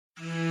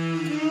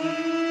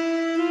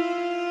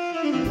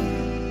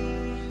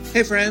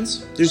Hey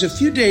friends, there's a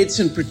few dates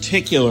in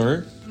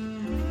particular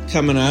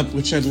coming up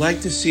which I'd like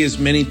to see as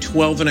many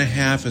 12 and a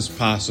half as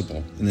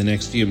possible in the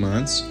next few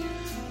months.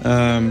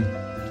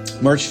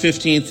 March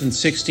 15th and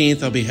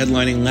 16th, I'll be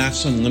headlining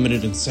Laughs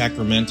Unlimited in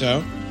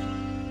Sacramento.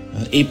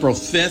 April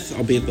 5th,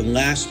 I'll be at the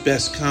Last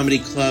Best Comedy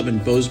Club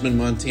in Bozeman,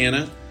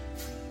 Montana.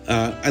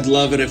 I'd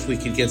love it if we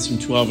could get some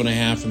 12 and a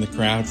half in the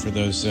crowd for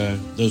those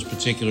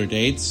particular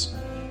dates.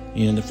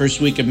 And the first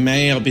week of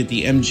May, I'll be at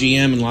the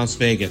MGM in Las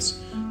Vegas.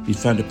 Be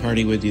fun to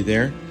party with you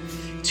there.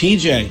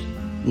 TJ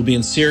will be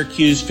in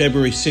Syracuse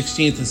February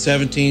 16th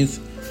and 17th.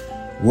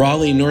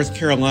 Raleigh, North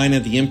Carolina,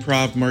 the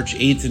Improv March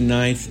 8th and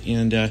 9th.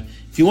 And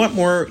if you want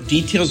more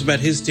details about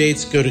his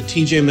dates, go to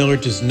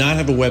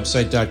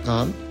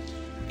tjmillerdoesnothaveawebsite.com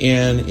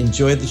and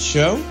enjoy the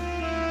show.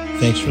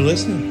 Thanks for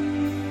listening.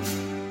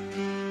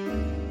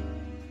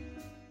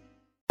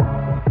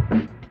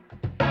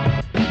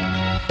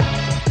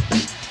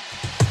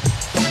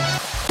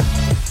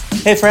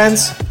 Hey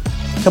friends,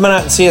 coming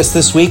out and see us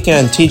this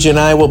weekend. TJ and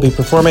I will be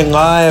performing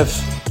live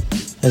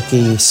at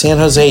the San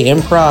Jose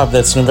Improv.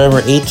 That's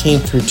November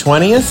 18th through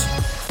 20th.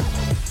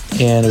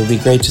 And it would be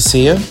great to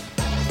see you.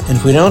 And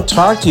if we don't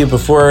talk to you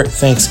before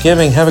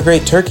Thanksgiving, have a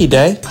great Turkey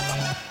Day.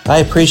 I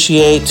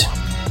appreciate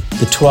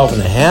the 12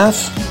 and a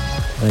half.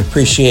 I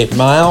appreciate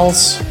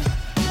Miles,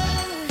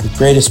 the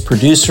greatest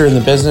producer in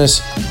the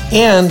business.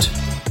 And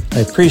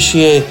I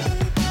appreciate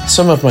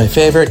some of my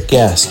favorite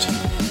guests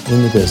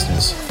in the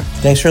business.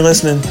 Thanks for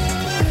listening.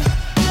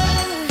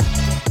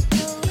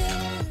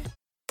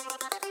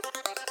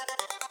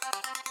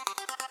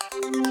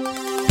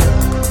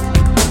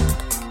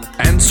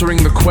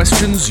 Answering the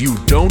questions you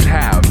don't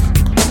have.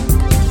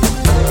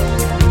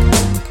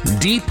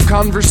 Deep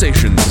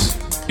conversations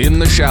in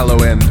the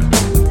shallow end.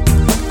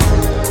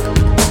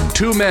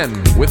 Two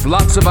men with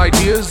lots of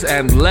ideas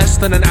and less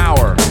than an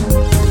hour.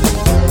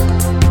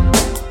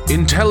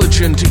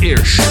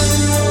 Intelligent-ish.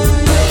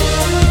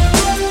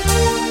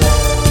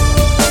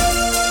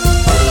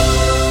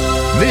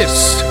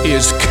 This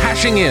is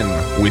Cashing In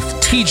with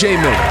TJ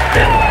Miller.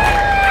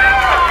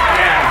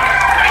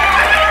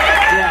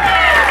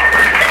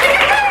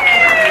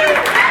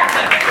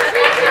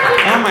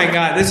 Oh my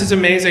God, this is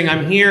amazing.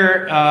 I'm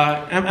here.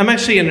 I'm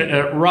actually in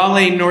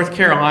Raleigh, North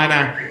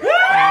Carolina.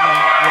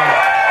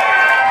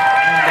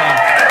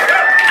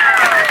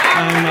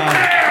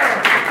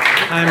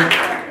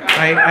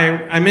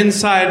 I'm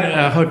inside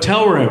a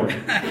hotel room,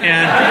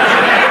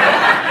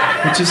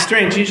 which is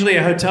strange. Usually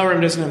a hotel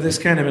room doesn't have this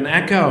kind of an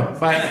echo,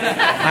 but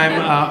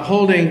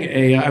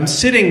I'm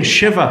sitting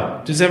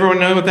Shiva. Does everyone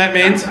know what that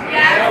means?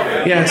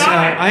 Yes,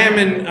 I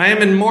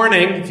am in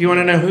mourning. If you want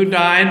to know who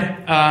died,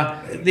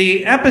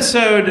 the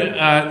episode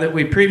that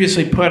I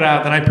previously put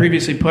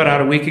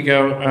out a week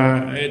ago,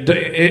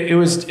 it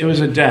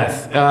was a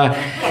death.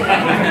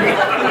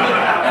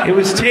 It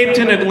was taped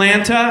in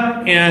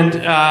Atlanta, and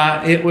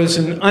it was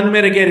an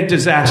unmitigated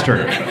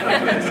disaster.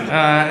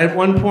 At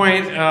one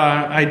point,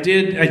 I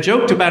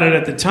joked about it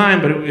at the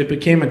time, but it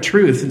became a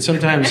truth, and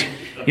sometimes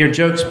your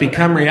jokes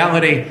become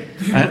reality.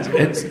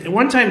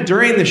 One time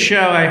during the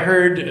show, I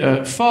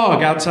heard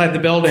fog outside the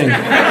building.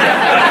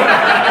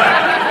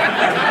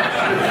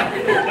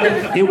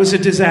 It was a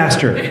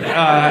disaster.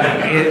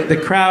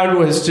 The crowd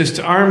was just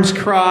arms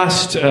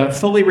crossed,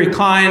 fully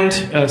reclined,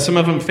 some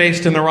of them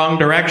faced in the wrong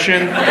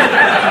direction.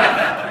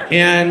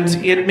 And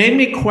it made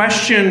me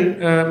question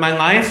my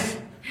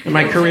life and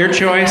my career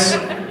choice.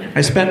 I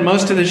spent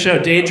most of the show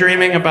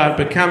daydreaming about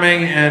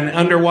becoming an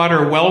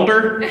underwater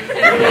welder.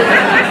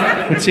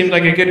 It seemed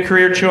like a good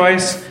career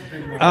choice.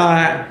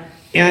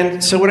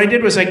 And so what I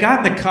did was I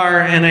got in the car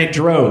and I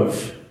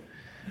drove.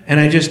 And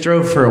I just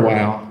drove for a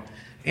while.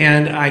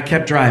 And I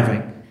kept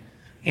driving.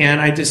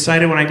 And I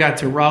decided when I got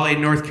to Raleigh,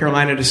 North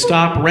Carolina, to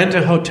stop, rent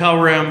a hotel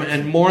room,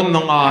 and mourn the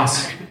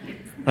loss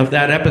of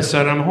that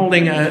episode. I'm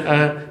holding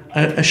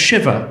a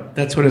Shiva.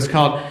 That's what it's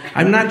called.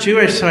 I'm not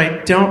Jewish, so I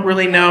don't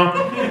really know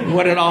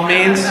what it all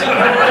means.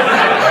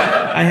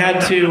 I had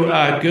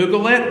to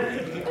Google it.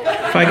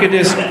 If I could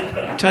just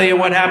tell you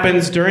what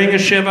happens during a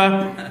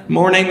Shiva,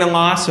 mourning the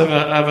loss of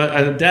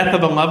a death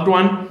of a loved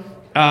one.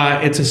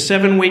 It's a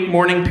 7-week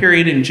mourning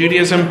period in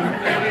Judaism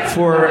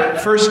for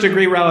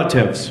first-degree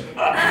relatives.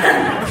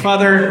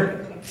 Father,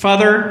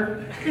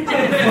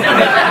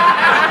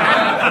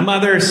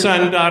 mother,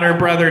 son, daughter,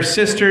 brother,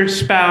 sister,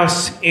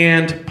 spouse,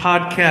 and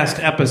podcast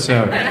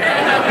episode.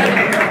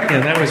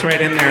 Yeah, that was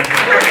right in there.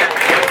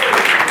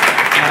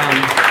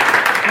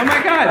 Oh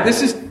my God,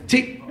 this is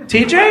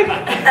TJ?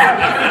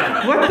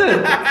 What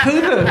the?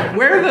 Who the?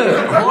 Where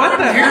the? What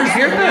the? Here's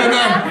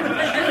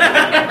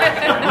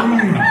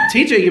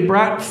TJ, you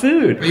brought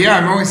food. But yeah,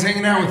 I'm always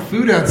hanging out with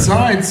food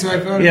outside, so I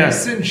thought if I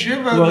sit in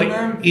Shiva, well,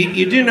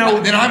 you do know.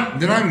 Then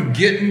I'm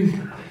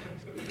getting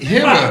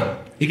Hiva.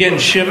 You getting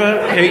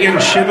Shiva? Are you getting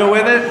Shiva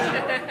with it?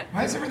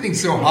 Why is everything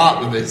so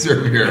hot that they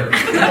serve here?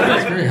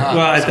 It's very hot.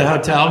 Well, at the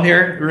hotel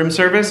here, room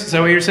service. Is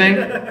that what you're saying?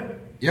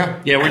 Yeah.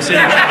 Yeah, we're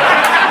sitting.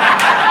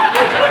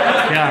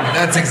 Yeah.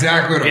 That's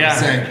exactly what I'm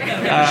saying.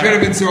 It should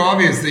have been so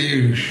obvious that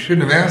you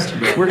shouldn't have asked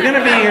about it. We're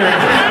gonna be here.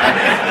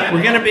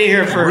 We're gonna be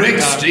here for Rick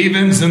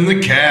Stevens and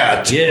the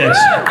Cat. Yes.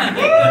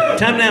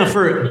 Time now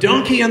for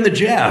Donkey and the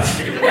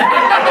Jeff.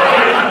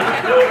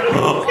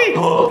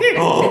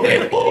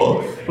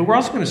 But we're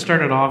also going to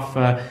start it off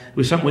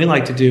with something we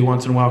like to do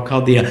once in a while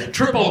called the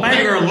Triple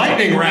Banger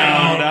Lightning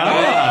Round.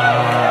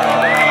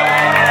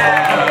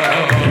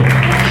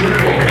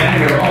 Triple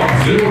Banger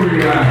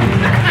Auxiliary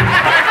Round.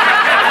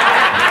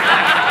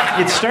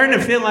 It's starting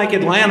to feel like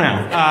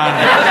Atlanta.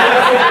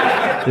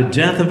 The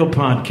death of a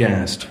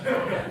podcast.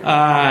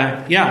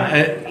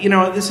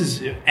 This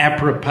is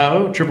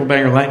apropos. Triple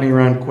Banger Lightning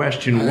Round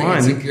question one.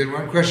 That's a good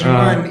one. Question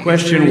one.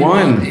 Question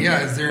one.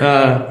 Yeah, is there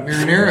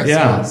marinara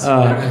sauce in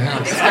the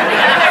house?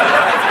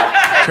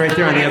 It's right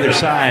there on the other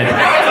side.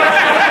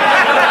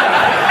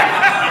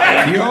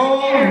 The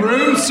old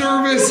room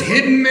service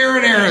hidden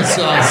marinara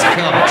sauce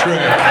cup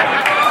trick.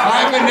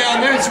 I've been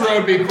down this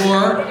road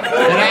before, and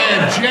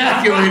I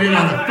ejaculated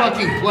on the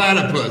fucking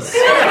platypus.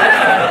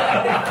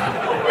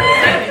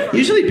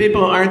 Usually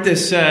people aren't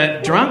this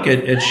drunk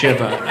at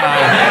Shiva.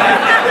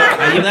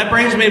 That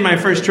brings me to my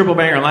first Triple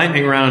Banger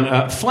Lightning Round.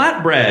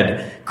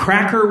 Flatbread,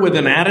 cracker with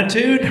an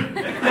attitude.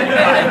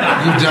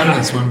 You've done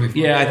this one before.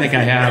 Yeah, I think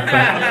I have. But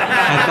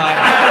I thought...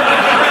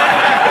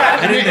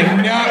 I didn't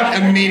think...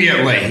 No,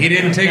 immediately. He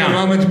didn't take a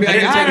moment to be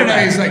like, I don't know.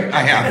 He's like,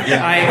 I have.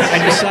 Yeah.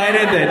 I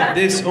decided that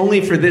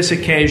only for this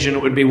occasion,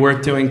 it would be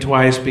worth doing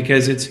twice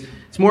because it's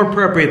more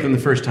appropriate than the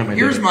first time I did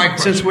it. Here's my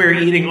question. Since we're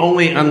eating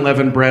only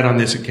unleavened bread on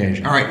this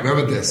occasion. All right, how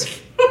about this?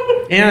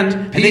 And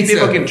I think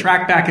people can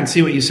track back and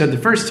see what you said the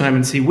first time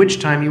and see which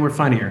time you were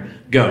funnier.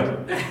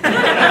 Go.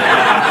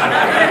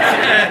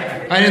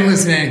 I didn't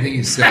listen to anything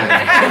you said.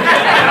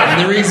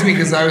 And the reason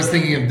because I was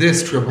thinking of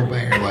this Triple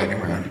Banger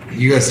Lightning Round.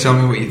 You guys tell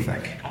me what you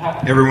think.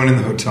 Everyone in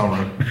the hotel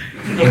room.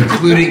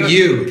 Including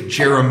you,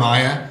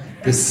 Jeremiah,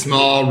 this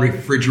small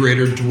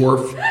refrigerator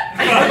dwarf.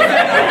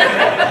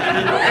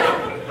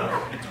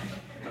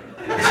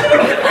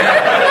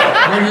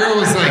 One girl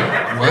was like,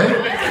 what?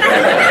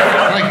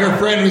 Like her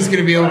friend was going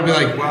to be able to be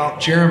like, well,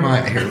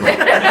 Jeremiah, here.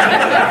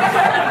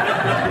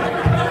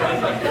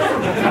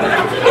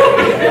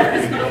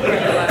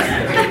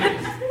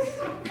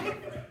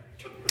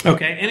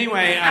 Okay,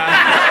 anyway,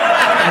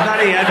 I thought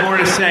he had more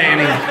to say,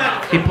 and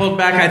he pulled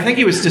back. I think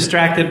he was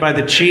distracted by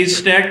the cheese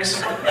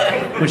sticks,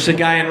 which the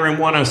guy in room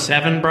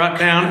 107 brought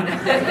down.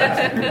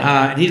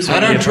 I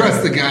don't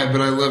trust the guy, but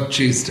I love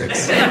cheese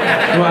sticks.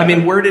 Well, I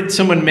mean, where did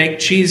someone make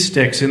cheese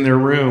sticks in their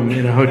room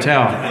in a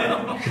hotel?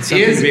 It's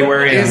something to be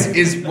wary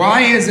of.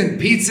 Why isn't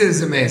pizza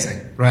is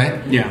amazing,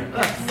 right? Yeah.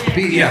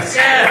 Yes.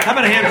 How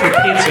about a hand for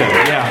pizza?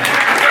 Yeah.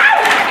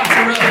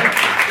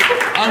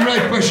 I'm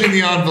really pushing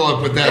the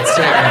envelope with that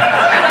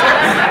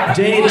statement.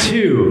 Day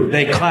 2,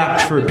 they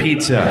clapped for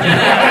pizza.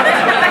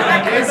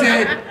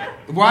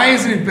 Why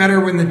isn't it better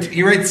when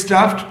you write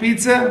stuffed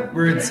pizza?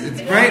 Where it's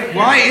right?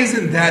 Why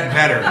isn't that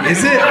better?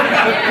 Is it?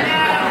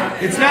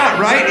 It's not,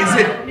 right?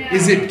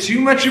 Is it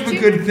too much of a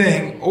good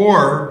thing?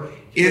 Or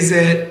is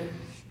it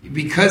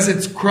because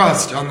it's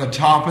crust on the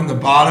top and the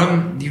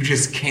bottom, you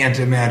just can't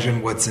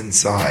imagine what's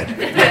inside?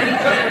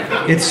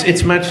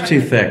 It's much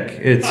too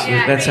thick.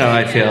 That's how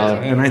I feel,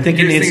 and I think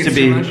it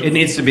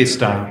needs to be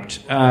stopped.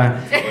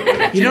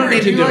 You don't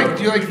need to do it.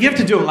 You have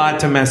to do a lot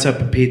to mess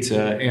up a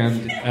pizza,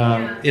 and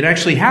it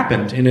actually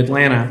happened in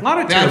Atlanta. A lot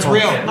of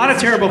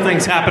terrible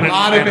things happen. A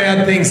lot of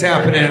bad things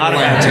happen in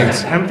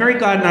Atlanta. I'm very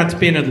glad not to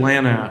be in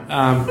Atlanta.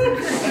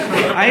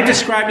 I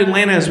described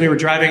Atlanta as we were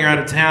driving out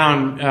of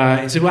town.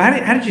 He said, "Well,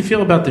 how did you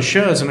feel about the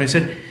shows?" And I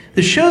said,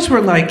 "The shows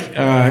were like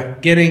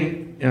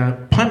getting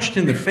punched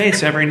in the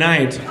face every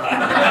night."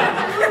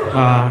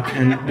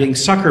 And being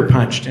sucker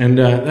punched, and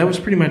that was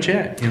pretty much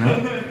it, you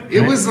know?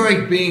 It was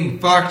like being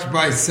fucked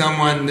by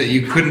someone that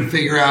you couldn't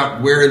figure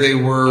out where they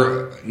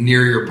were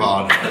near your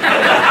body.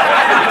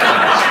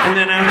 And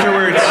then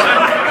afterwards...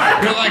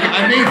 You're like,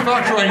 I'm being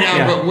fucked right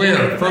now, but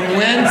where? From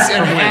whence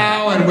and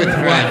how and with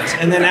what?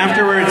 And then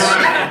afterwards,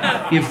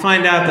 you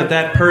find out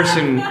that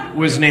person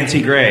was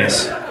Nancy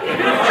Grace.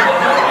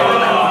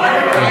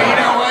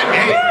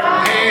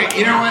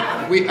 You know what?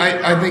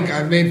 I think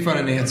I've made fun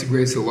of Nancy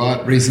Grace a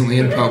lot recently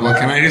in public,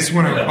 and I just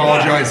want to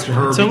apologize to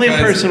her. It's only a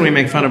person we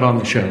make fun of on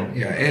the show.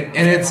 Yeah,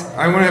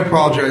 I want to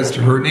apologize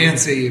to her.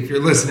 Nancy, if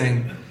you're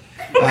listening,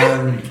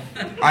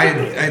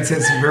 I'd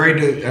said some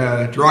very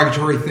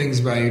derogatory things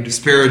about you,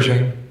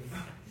 disparaging,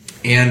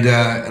 and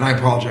I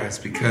apologize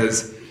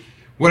because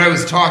what I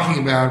was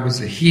talking about was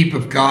a heap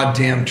of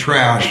goddamn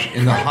trash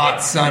in the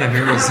hot sun of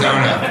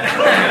Arizona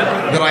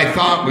that I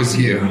thought was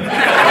you.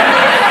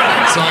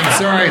 So I'm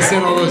sorry I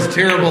said all those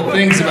terrible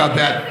things about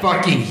that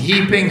fucking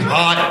heaping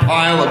hot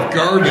pile of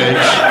garbage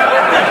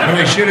when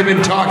I should have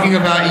been talking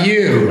about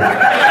you,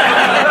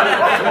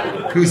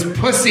 whose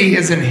pussy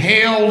has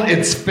inhaled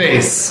its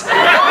face.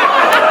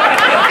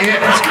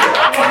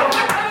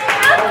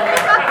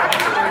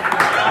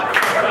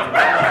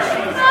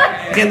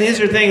 Again, these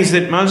are things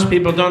that most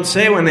people don't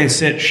say when they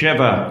sit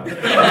Shiva.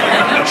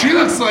 She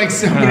looks like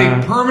somebody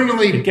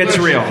permanently gets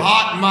pushed real.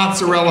 hot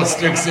mozzarella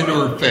sticks into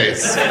her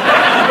face.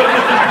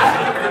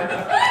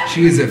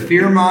 She is a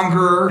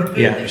fearmonger.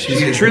 Yeah, she's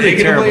she a is truly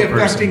negatively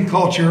terrible affecting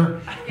culture.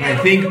 And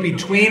I think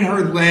between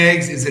her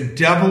legs is a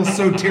devil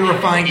so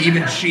terrifying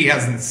even she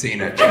hasn't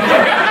seen it.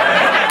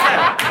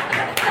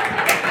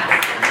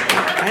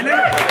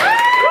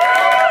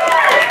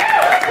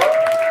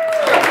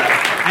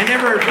 I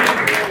never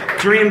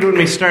dreamed when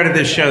we started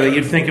this show that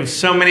you'd think of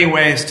so many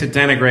ways to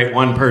denigrate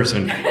one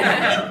person.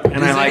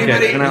 And I like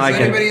it. And I like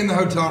does anybody it. in the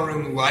hotel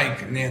room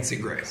like Nancy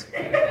Grace?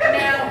 No.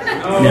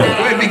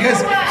 Good, because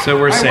So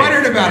we're I safe.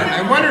 wondered about it.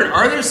 I wondered,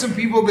 are there some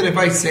people that if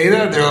I say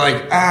that, they're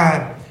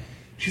like,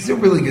 she's a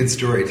really good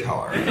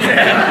storyteller.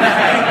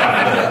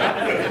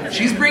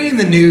 She's bringing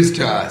the news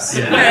to us.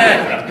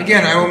 Yeah.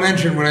 Again, I will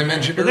mention what I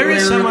mentioned But there earlier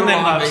is in someone the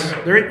that lobby. loves.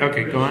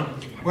 Okay, go on.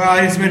 Well,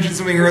 I just mentioned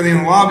something earlier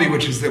in the lobby,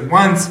 which is that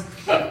once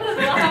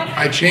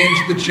I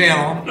changed the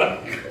channel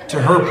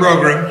to her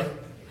program,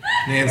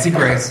 Nancy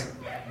Grace,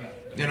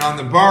 and on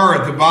the bar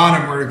at the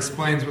bottom where it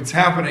explains what's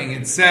happening,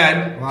 it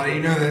said, a lot of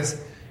you know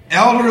this,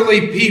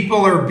 elderly people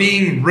are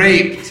being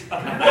raped.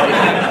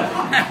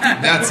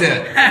 That's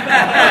it.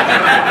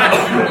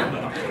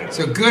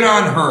 So good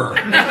on her.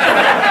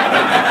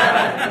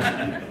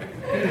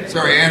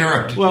 Sorry, I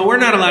interrupted. Well, we're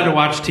not allowed to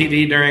watch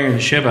TV during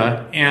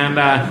Shiva, and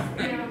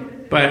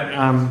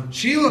but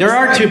She looks there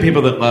are like- two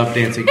people that love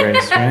Nancy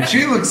Grace, right?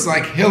 She looks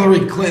like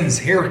Hillary Clinton's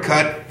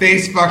haircut,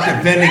 face fucked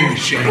a vending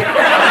machine.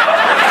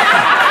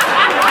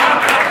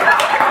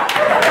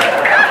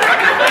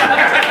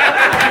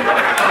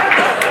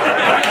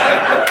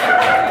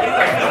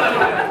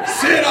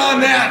 Sit on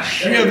that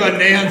Shiva,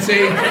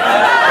 Nancy.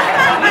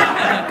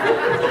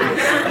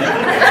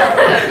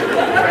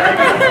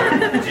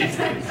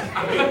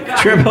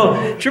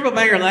 Triple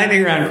banger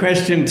lightning round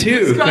question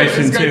two. This guy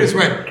Question just two.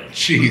 went,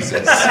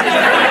 Jesus.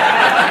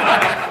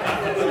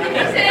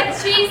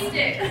 It's a cheese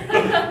stick.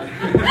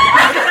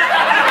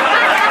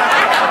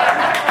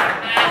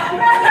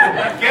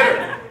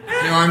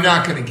 No, I'm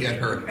not going to get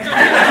her.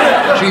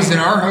 She's in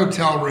our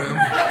hotel room,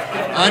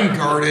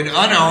 unguarded,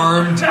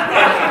 unarmed.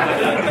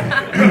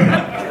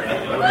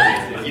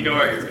 You know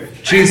what you're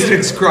Cheese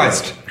sticks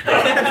crust. Shut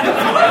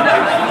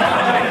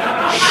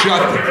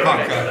the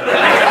fuck up.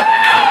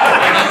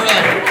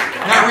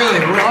 Not really.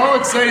 We're all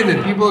excited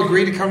that people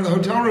agree to come to the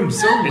hotel room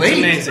so It's late.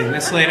 amazing.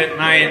 This late at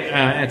night.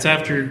 It's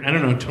after, I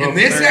don't know, 12:30. In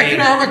this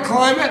economic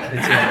climate,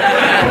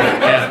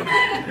 Yeah.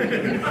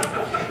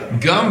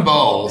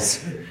 gumballs.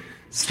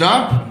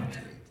 Stop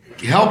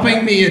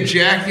helping me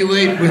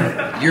ejaculate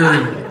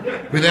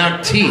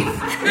without teeth.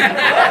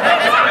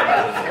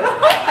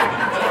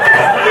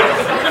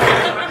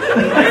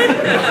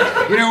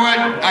 You know what?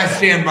 I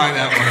stand by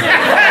that one.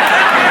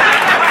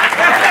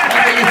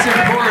 I think it's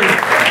important.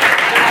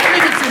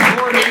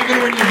 Even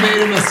when you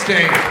made a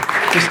mistake,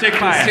 To stick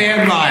by it.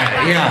 stand by it.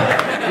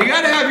 Yeah, you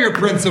got to have your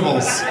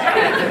principles.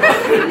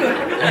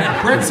 And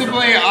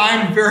principally,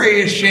 I'm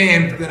very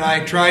ashamed that I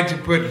tried to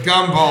put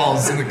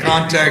gumballs in the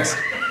context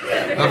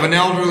of an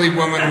elderly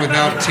woman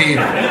without teeth,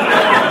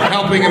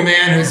 helping a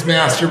man who's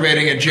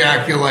masturbating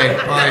ejaculate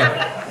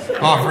by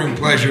offering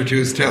pleasure to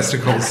his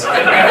testicles.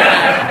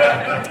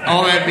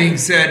 All that being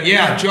said,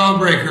 yeah,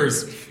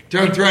 jawbreakers,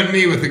 don't threaten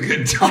me with a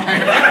good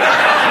time.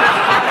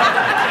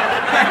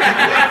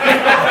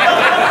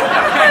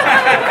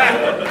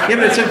 Yeah,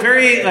 but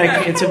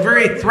it's a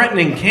very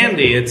threatening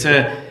candy. I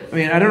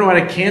don't know what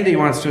a candy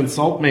wants to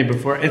insult me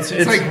before. It's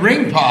It's like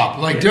ring pop.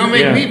 Like, don't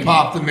make Yeah. me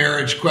pop the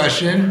marriage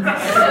question.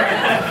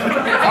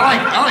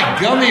 I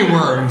like gummy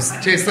worms.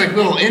 Tastes like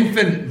little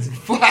infant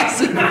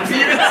flaccid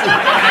fetuses.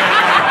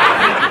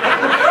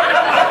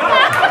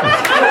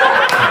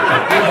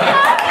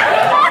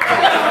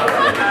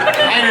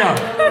 I know.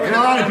 And a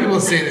lot of people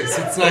say this.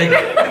 It's like,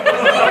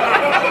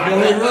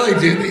 they really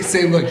do. They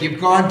say, look, you've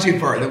gone too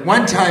far. The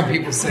one time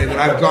people say that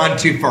I've gone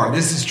too far,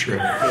 this is true.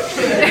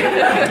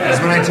 Is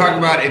when I talk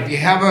about if you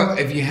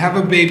have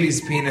a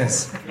baby's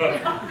penis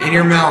in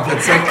your mouth,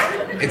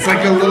 it's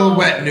like a little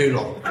wet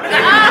noodle.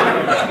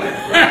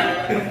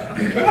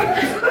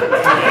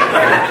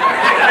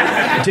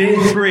 Day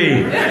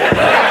 3.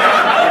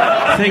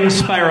 Things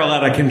spiral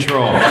out of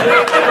control.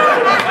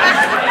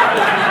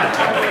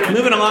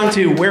 Moving along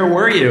to where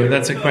were you?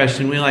 That's a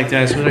question we like to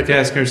ask. We like to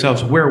ask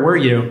ourselves, where were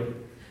you?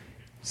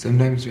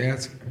 Sometimes we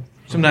ask.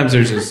 Sometimes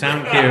there's a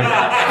sound cue.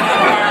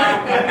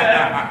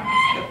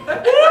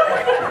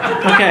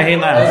 Okay, he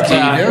left. Okay.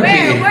 Where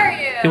were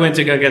you? He went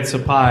to go get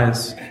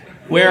supplies.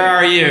 Where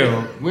are you?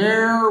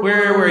 Where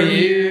were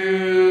you?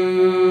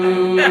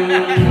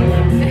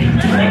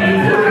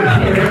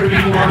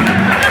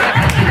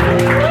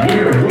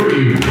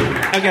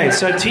 Okay,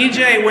 so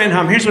TJ went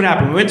home. Here's what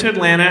happened. We went to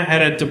Atlanta,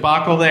 had a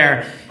debacle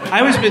there.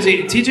 I was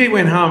busy. TJ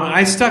went home.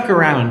 I stuck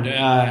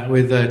around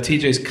with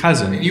TJ's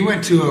cousin. You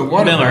went to a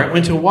water Miller. park.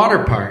 Went to a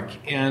water park.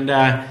 And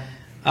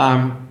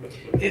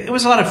it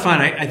was a lot of fun.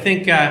 I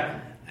think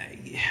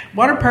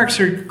water parks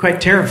are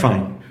quite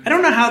terrifying. I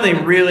don't know how they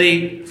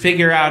really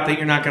figure out that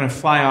you're not going to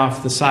fly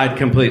off the side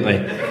completely.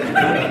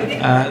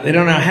 They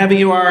don't know how heavy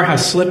you are, how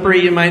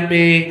slippery you might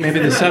be. Maybe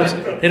they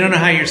don't know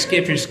how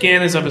if your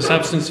skin is of a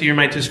substance, you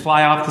might just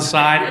fly off the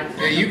side.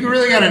 Yeah, you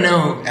really got to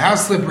know how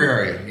slippery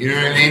are you. You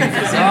know what I mean?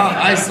 Because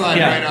I slide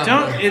right off.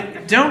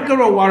 Don't go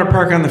to a water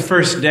park on the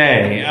first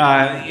day.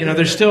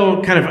 They're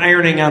still kind of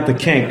ironing out the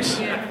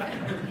kinks.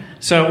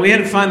 So we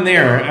had fun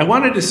there. I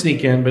wanted to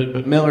sneak in,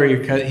 but Miller, he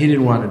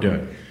didn't want to do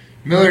it.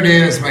 Miller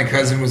Davis, my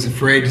cousin, was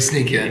afraid to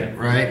sneak in,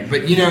 right?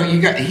 But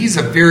he's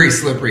a very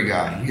slippery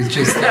guy. He's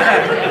just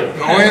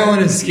the oil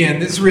in his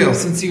skin. This is real.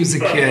 Since he was a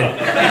kid,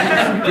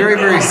 very,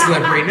 very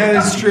slippery. No,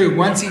 this is true.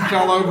 Once he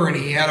fell over and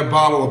he had a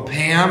bottle of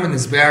Pam in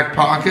his back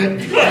pocket,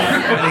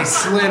 and he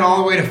slid all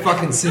the way to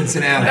fucking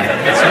Cincinnati.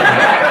 That's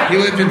right. He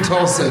lived in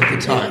Tulsa at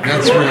the time.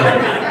 That's real.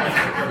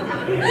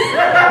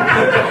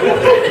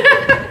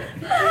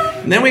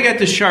 And then we got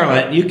to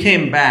Charlotte. You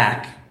came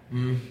back.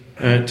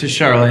 To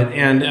Charlotte,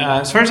 and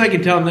as far as I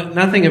can tell,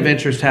 nothing of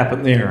interest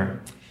happened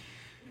there.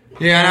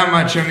 Yeah, not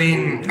much. I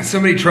mean,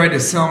 somebody tried to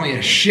sell me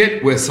a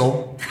shit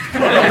whistle,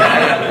 but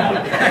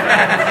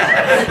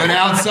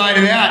outside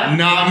of that,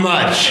 not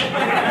much.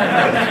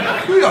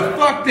 Who the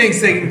fuck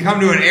thinks they can come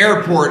to an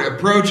airport,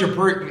 approach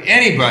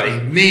anybody,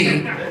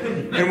 me,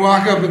 and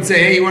walk up and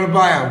say, "Hey, you want to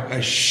buy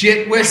a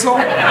shit whistle?"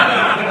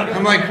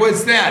 I'm like,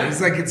 "What's that?" He's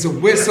like, "It's a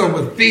whistle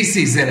with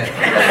feces in it."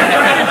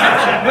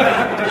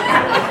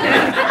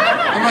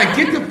 I'm like,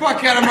 "Get the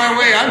fuck out of my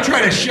way. I'm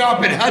trying to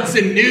shop at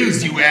Hudson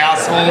News, you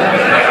asshole."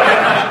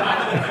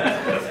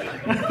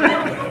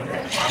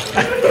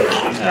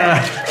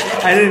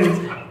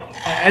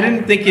 I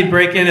didn't think you'd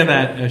break into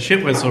that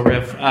shit whistle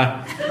riff.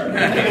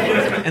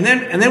 And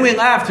then we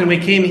laughed and we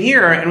came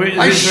here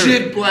and I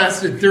shit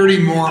blasted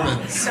 30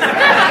 Mormons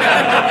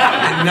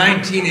in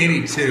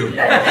 1982.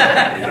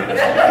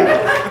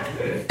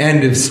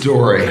 End of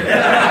story.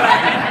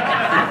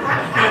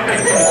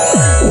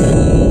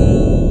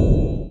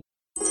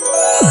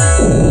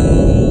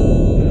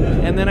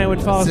 And then I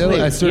would fall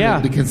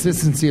asleep. The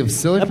consistency of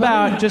silly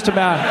pudding? Just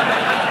about.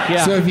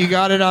 Yeah. So if you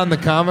got it on the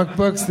comic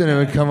books, then it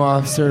would come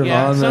off sort of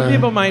on some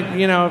people might,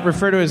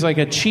 refer to it as like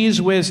a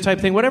cheese whiz type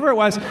thing, whatever it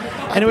was.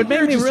 And it would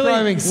make me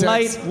really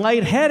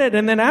lightheaded,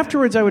 and then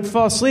afterwards I would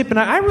fall asleep, and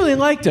I really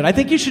liked it. I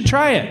think you should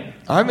try it.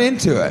 I'm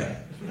into it.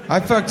 I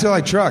fuck till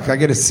I truck. I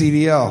get a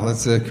CDL.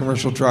 That's a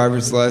commercial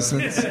driver's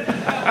license.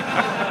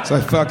 So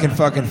I fuck,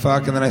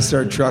 and then I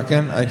start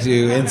trucking. I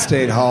do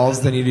in-state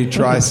hauls, then you do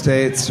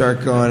tri-state,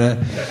 start going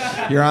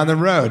you're on the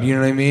road, you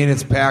know what I mean?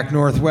 It's Pac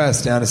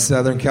Northwest down to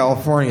Southern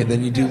California.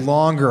 Then you do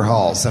longer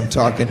hauls. I'm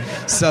talking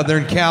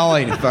Southern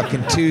Cali to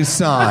fucking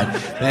Tucson,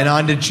 then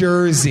on to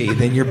Jersey,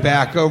 then you're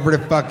back over to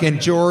fucking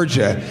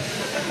Georgia.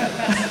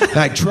 And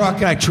I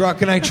truck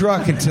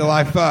until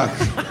I fuck.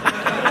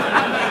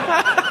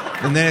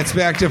 And then it's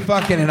back to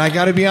fucking, and I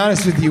gotta be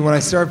honest with you, when I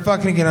start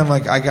fucking again, I'm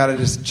like, I gotta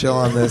just chill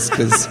on this,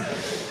 because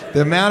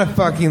the amount of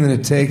fucking that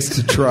it takes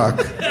to truck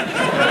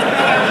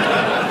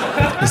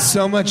is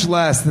so much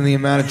less than the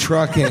amount of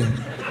trucking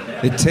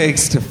it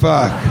takes to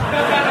fuck.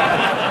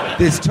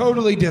 It's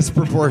totally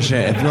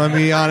disproportionate, if you want me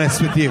to be honest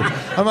with you.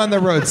 I'm on the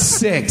road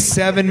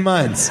 6-7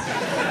 months.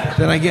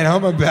 Then I get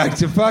home, I'm back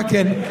to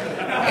fucking.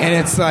 And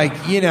it's like,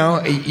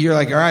 you're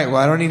like, all right, well,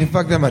 I don't need to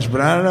fuck that much,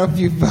 but I don't know if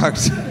you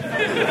fucked.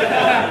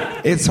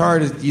 It's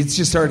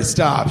just hard to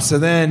stop. So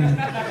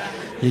then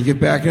you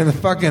get back into the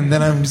fucking,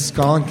 then I'm just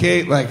calling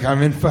Kate like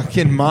I'm in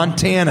fucking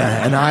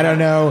Montana and I don't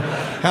know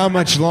how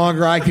much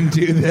longer I can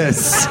do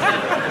this.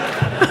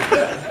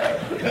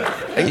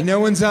 Hey,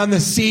 no one's on the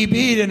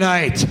CB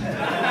tonight.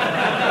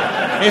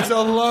 It's a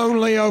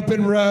lonely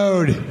open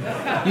road.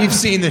 You've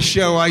seen the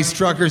show Ice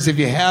Truckers. If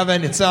you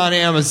haven't, it's on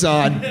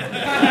Amazon.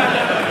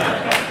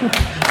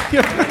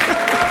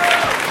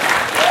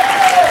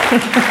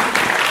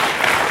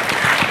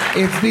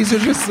 These are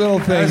just little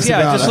things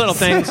about us. Little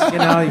things,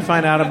 you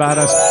find out about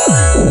us.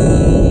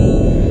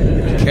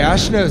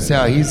 Cash knows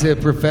how. He's a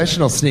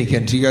professional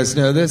sneak-in. Do you guys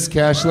know this?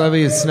 Cash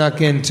Levy has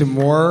snuck into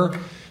more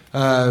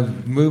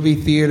movie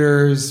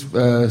theaters,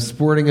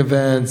 sporting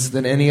events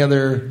than any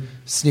other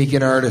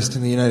sneak-in artist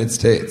in the United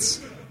States.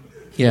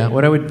 Yeah,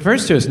 what I would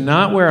first do is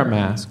not wear a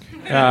mask.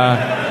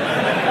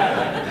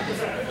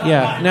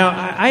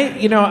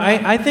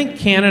 I think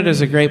Canada's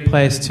a great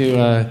place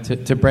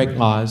to break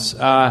laws.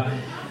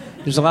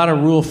 There's a lot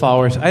of rule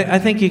followers. I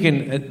think you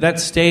can. That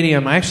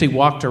stadium. I actually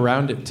walked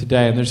around it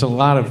today, and there's a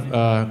lot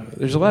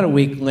of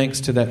weak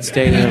links to that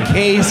stadium.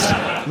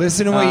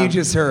 Listen to what you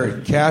just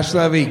heard. Cash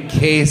Levy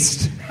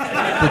cased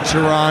the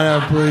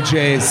Toronto Blue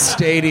Jays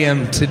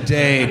stadium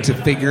today to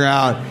figure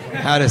out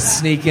how to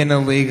sneak in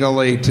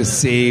illegally to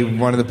see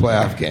one of the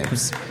playoff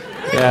games.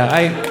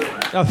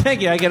 Yeah,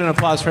 thank you. I get an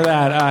applause for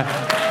that.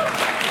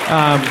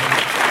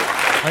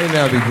 I think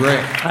that would be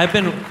great. I've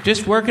been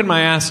just working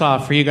my ass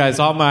off for you guys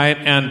all night,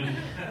 and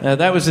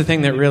that was the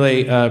thing that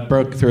really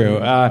broke through.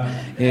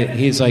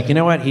 He's like, you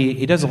know what?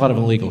 He does a lot of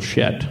illegal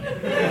shit.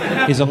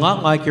 He's a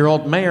lot like your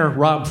old mayor,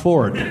 Rob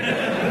Ford.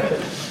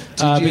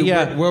 But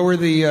yeah, what were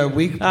the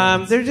weak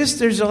points?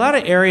 there's a lot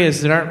of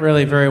areas that aren't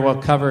really very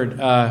well covered.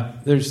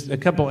 There's a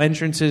couple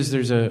entrances.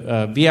 There's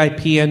a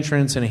VIP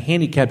entrance and a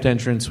handicapped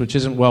entrance, which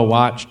isn't well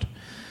watched.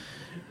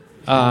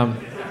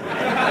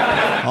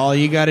 All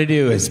you got to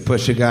do is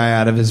push a guy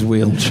out of his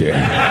wheelchair.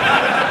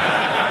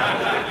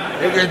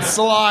 You can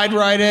slide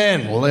right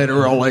in,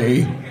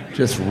 literally.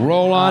 Just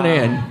roll on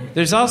in.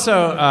 There's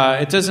also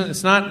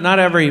it's not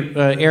every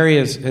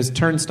area has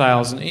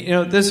turnstiles,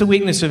 and this is a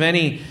weakness of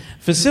any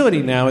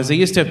facility now. Is they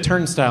used to have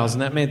turnstiles,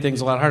 and that made things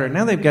a lot harder.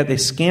 Now they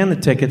scan the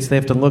tickets. They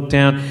have to look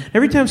down.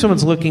 Every time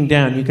someone's looking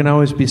down, you can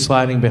always be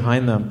sliding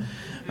behind them.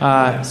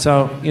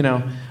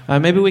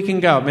 Maybe we can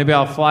go. Maybe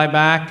I'll fly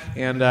back,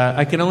 and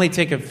I can only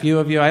take a few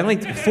of you.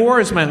 4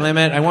 is my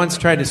limit. I once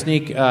tried to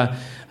sneak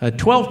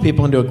 12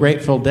 people into a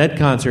Grateful Dead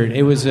concert.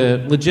 It was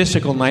a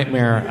logistical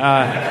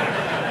nightmare.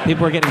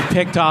 People were getting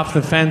picked off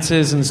the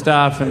fences and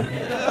stuff, and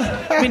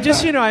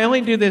I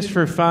only do this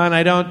for fun.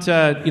 I don't,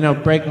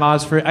 break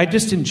laws for it. I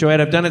just enjoy it.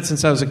 I've done it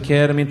since I was a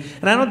kid. And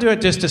I don't do it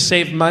just to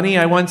save money.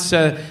 I once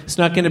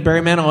snuck into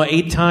Barry Manilow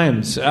 8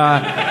 times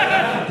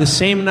the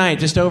same night,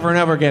 just over and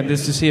over again,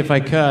 just to see if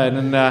I could.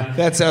 And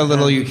that's how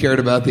little you cared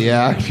about the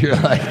act. You're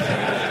like,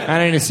 I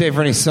don't need to save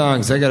for any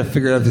songs. I got to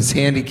figure out if this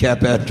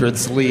handicap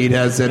entrance lead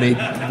has any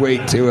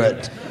weight to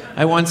it.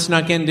 I once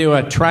snuck into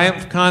a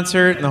Triumph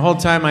concert, and the whole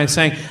time I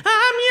sang,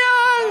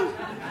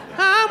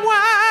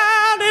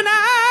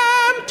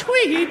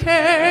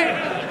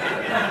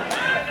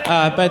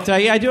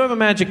 I do have a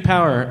magic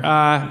power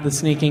that's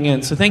sneaking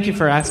in. So thank you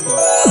for asking.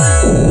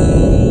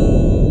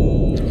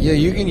 Yeah,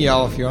 you can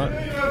yell if you want.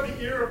 Have you heard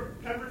the year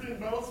of Pemberton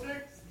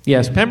Buttlesticks?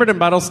 Yes, Pemberton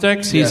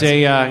Buttlesticks. He's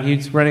Yes.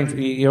 he's running.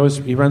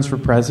 He runs for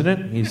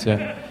president. He's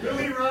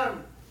Willie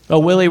Run. Oh,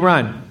 Willie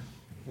Run.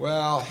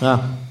 Well,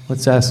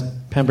 let's ask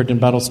Pemberton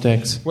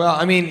Buttlesticks.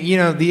 Well,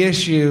 the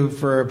issue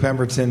for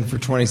Pemberton for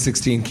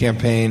 2016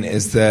 campaign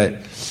is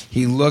that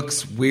he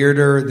looks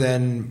weirder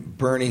than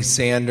Bernie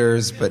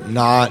Sanders, but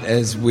not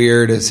as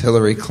weird as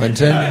Hillary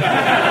Clinton.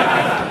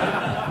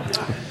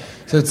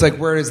 So it's like,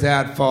 where does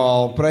that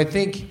fall? But I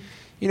think,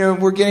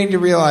 we're getting to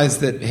realize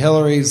that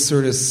Hillary's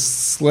sort of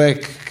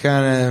slick,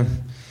 kind of,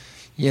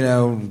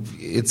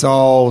 it's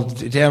all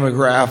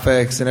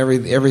demographics and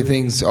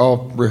everything's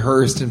all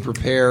rehearsed and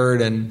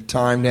prepared and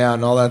timed out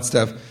and all that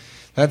stuff.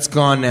 That's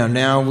gone now.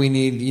 Now we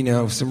need,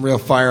 some real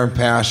fire and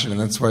passion, and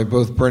that's why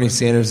both Bernie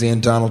Sanders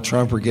and Donald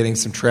Trump are getting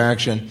some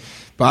traction.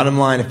 Bottom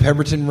line, if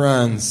Pemberton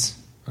runs,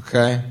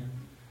 okay,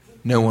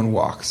 no one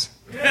walks.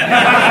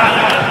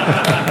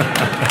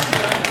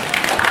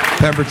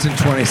 Pemberton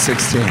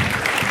 2016.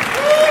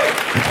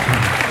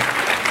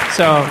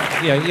 So,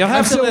 you'll have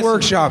I'm to still listen.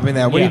 workshopping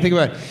that. What do you think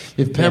about it?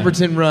 If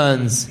Pemberton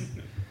runs,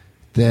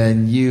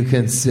 then you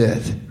can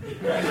sit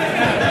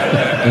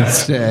and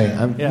stay.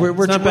 We're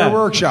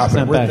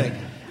workshopping. We're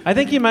thinking. I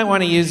think you might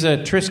want to use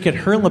Trisket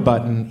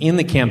Hurlbutton in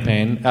the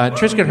campaign.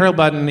 Trisket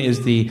Hurlbutton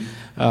is the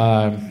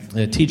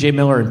T.J.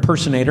 Miller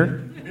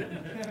impersonator.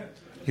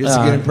 He has a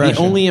good impression.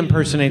 He only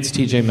impersonates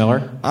T.J.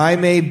 Miller. I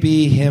may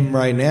be him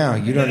right now.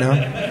 You don't know.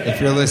 If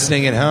you're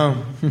listening at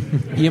home.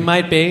 You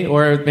might be,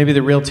 or maybe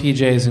the real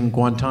TJ's in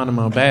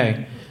Guantanamo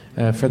Bay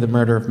for the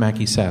murder of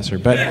Mackie Sasser.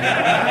 But,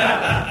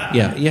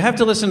 you have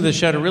to listen to the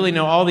show to really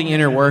know all the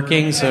inner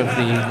workings of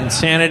the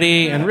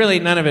insanity, and really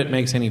none of it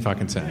makes any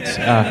fucking sense.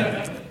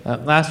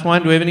 Last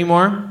one. Do we have any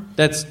more?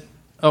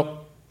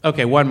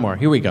 Okay, one more.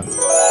 Here we go.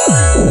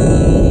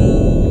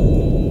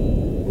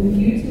 Would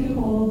you two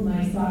hold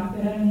my sock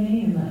that I'm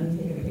hanging and let me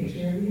take a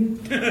picture of you?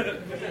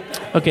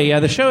 Okay,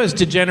 the show has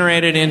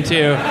degenerated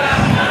into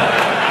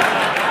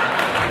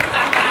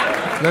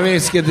Let me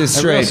just get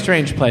this a real straight.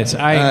 strange place.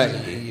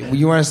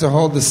 You want us to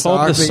hold the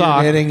sock that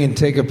you're knitting and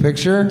take a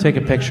picture? Take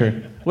a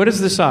picture. What is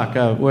the sock?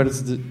 What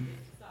is the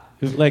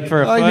like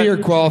for a I like foot? your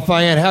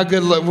qualifying. How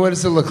good? What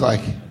does it look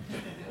like?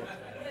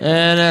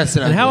 And that's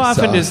an And how ugly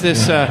often sock. does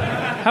this?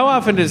 How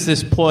often does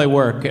this ploy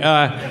work?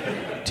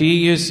 Do you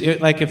use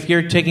like if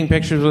you're taking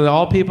pictures with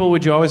all people?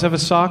 Would you always have a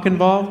sock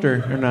involved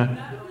or not?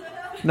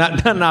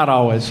 Not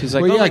always. She's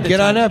like, Well, get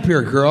on up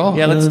here, girl.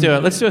 Yeah, let's do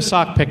it. Let's do a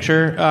sock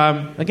picture.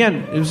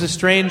 Again, it was a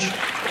strange.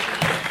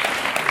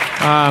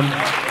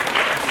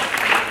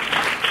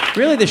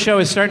 Really, the show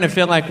is starting to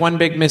feel like one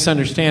big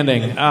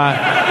misunderstanding. You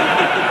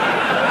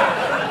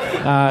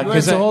want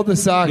us to hold the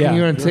sock and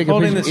you want to take a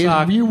holding picture? the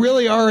sock. You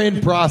really are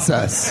in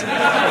process.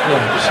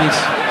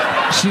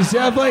 Yeah, She is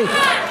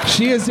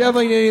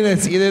definitely knitting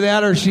this. Either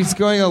that or she's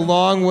going a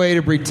long way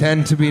to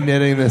pretend to be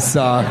knitting this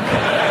sock.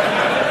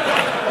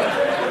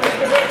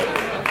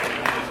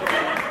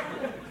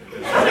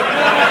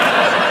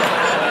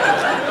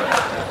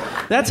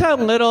 That's how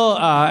little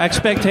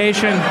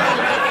expectation.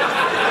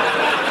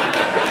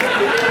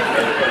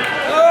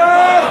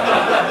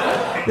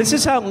 This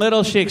is how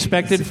little she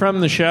expected from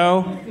the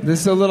show.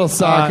 This is a little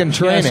sock and She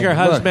training. asked her Look.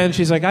 husband,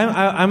 she's like,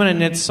 I'm going to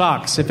knit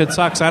socks. If it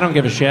sucks, I don't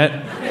give a shit.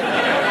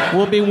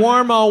 We'll be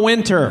warm all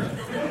winter.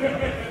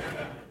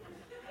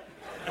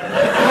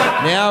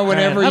 Now,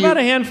 whenever How you... about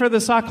a hand for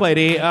the sock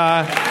lady?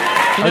 Are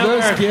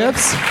those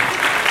gifts?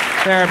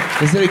 They're,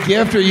 Is it a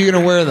gift or are you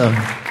going to wear them?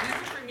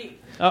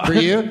 For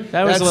you?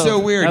 That was That's a little- so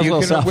weird. that was a You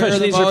little can wear selfish.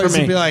 them These are for always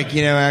and me. be like,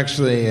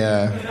 actually,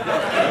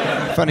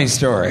 funny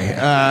story. We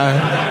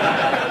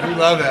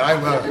love it. I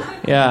love it.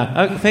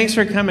 Yeah. Thanks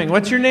for coming.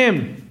 What's your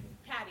name?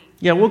 Patty.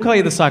 Yeah, we'll call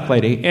you the sock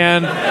lady.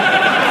 And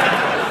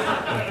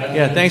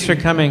yeah, thanks for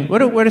coming.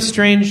 What a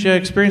strange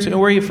experience. Where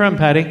are you from,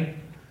 Patty?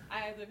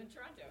 I live in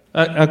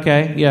Toronto.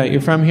 Okay. Yeah, you're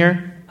from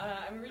here?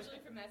 I'm originally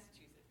from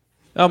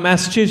Massachusetts. Oh,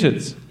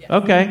 Massachusetts.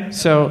 Okay.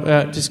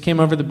 So just came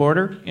over the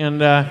border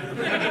and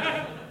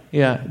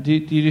yeah. Do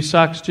you do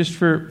socks just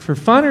for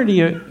fun, or do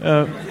you?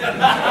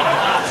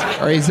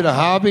 Or is it a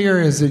hobby, or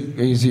is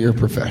it your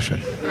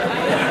profession?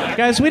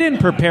 Guys, we didn't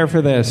prepare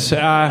for this.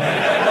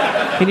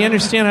 Can you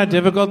understand how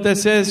difficult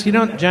this is? You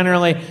don't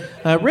generally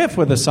riff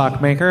with a sock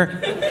maker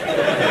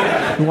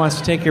who wants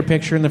to take your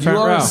picture in the front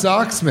You are row. a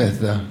socksmith,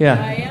 though. I Yeah.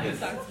 am a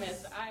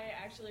socksmith. I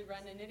actually run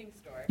a knitting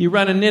store. You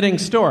run a knitting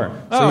store.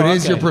 So it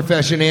is okay. your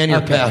profession and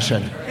your Okay.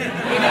 passion.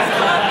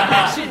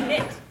 Passion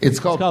knit It's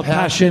called, It's called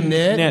Passion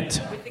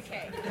Knit. with the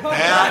K.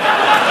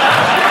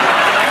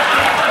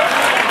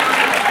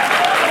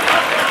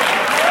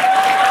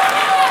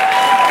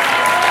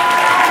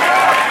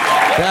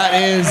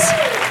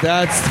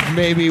 That's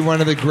maybe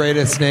one of the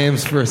greatest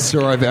names for a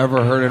store I've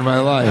ever heard in my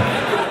life.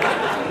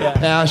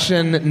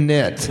 Passion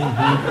Knit.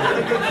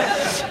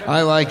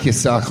 I like you,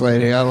 sock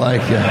lady. I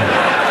like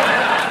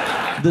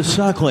you. The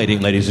sock lady,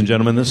 ladies and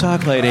gentlemen, the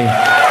sock lady.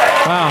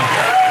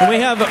 Wow.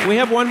 And we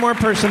have one more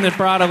person that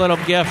brought a little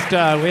gift.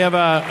 We have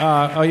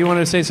a. Oh, you want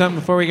to say something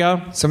before we go?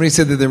 Somebody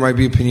said that there might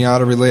be a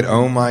pinata related.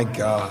 Oh my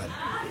God.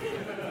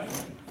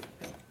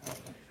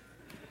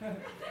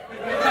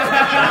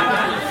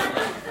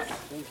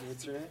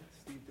 What's your name?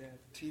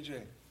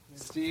 TJ.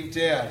 Steve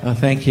Dad. Oh,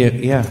 thank you.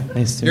 Yeah,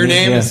 nice to Your meet you.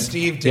 name is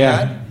Steve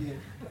Dad?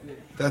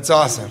 That's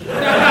awesome.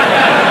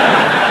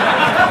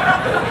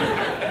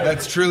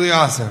 That's truly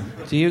awesome.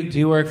 Do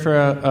you work for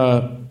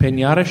a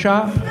pinata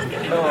shop?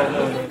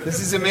 This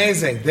is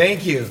amazing.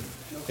 Thank you.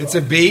 It's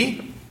a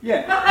bee?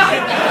 Yeah.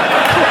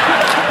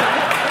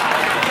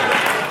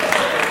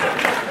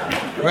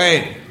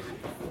 Wait.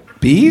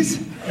 Bees?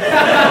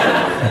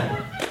 Yeah,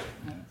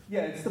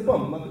 it's the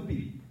bum, not the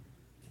bee.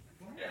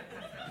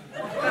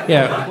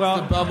 Yeah.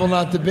 Well, The bumble,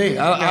 not the bee.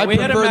 I we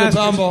had a prefer the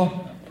master's-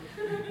 bumble.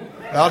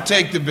 I'll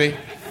take the bee.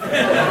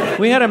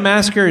 we had a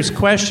Masker's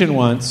question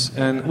once,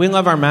 and we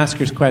love our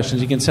Masker's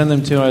questions. You can send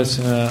them to us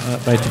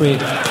by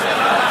tweet.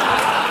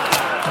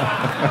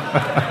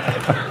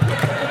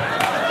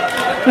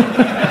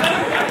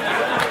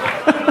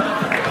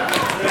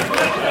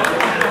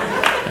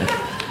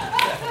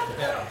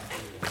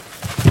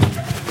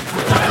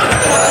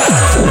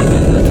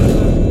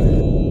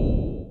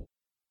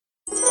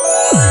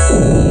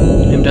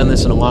 I've done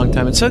this in a long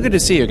time. It's so good to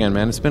see you again,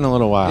 man. It's been a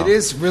little while. It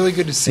is really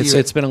good to see you.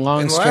 It's been a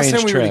long, and the strange last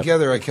time we trip. were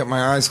together, I kept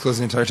my eyes closed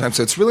the entire time,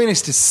 so it's really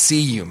nice to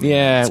see you. Man.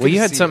 Yeah, It's well, good you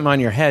to had see something on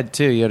your head,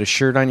 too. You had a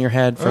shirt on your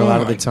head for a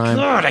lot of the time.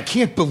 Oh, God, I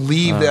can't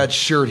believe that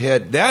shirt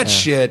hit. That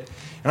shit,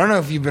 I don't know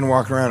if you've been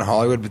walking around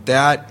Hollywood, but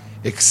that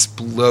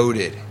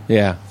exploded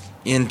Yeah.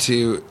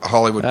 into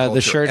Hollywood culture.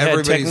 The shirt head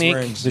Everybody's technique?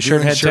 wearing The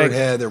shirt head tech?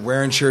 head. They're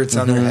wearing shirts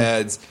on their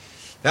heads.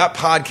 That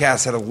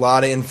podcast had a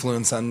lot of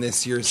influence on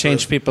this year's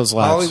Changed sort of people's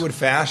lives. Hollywood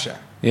fashion.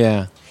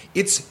 Yeah.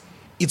 It's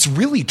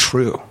really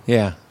true.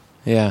 Yeah.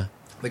 Yeah.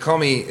 They call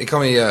me what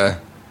are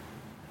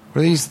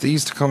these? They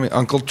used to call me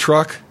Uncle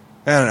Truck.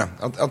 I don't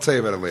know. I'll tell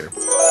you about it later.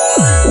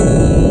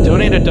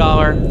 Donate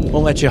 $1,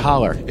 we'll let you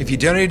holler. If you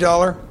donate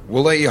 $1,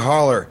 we'll let you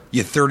holler,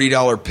 you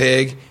 $30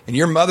 pig, and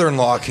your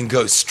mother-in-law can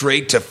go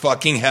straight to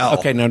fucking hell.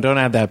 Okay, no, don't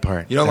add that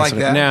part. You don't That's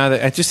like what- that?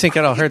 No, I just think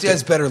it'll hurt. It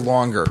does better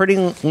longer. Pretty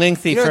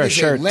lengthy You know for what a they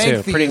say, shirt, too.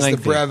 lengthy Pretty is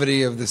lengthy. the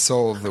brevity of the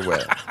soul of the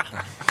wit.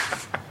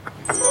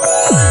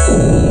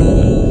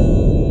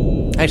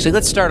 Actually,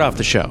 let's start off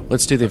the show.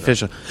 Let's do the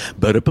official.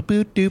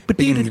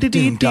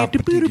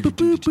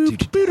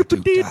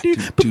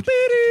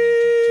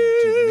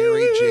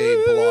 Mary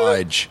J.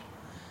 Blige.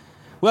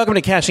 Welcome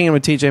to Cashing In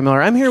with TJ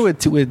Miller. I'm here with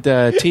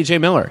TJ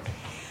Miller.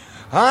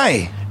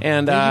 Hi.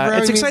 And Thank you for having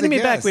it's me as exciting to a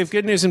be back. guest. We have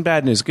good news and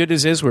bad news. Good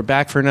news is we're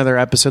back for another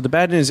episode. The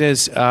bad news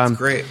is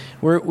great.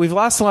 We've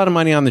lost a lot of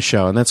money on the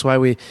show, and that's why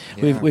we've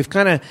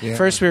kind of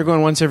first we were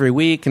going once every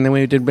week, and then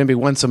we did maybe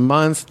once a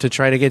month to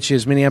try to get you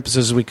as many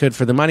episodes as we could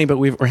for the money. But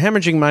we're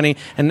hemorrhaging money,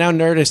 and now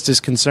Nerdist is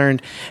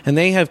concerned, and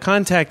they have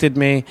contacted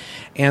me,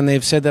 and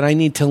they've said that I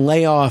need to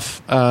lay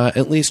off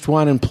at least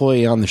one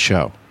employee on the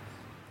show.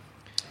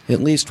 At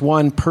least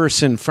one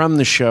person from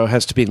the show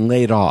has to be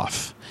laid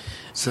off.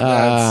 So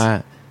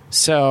that's...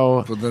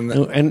 So, then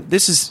and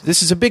this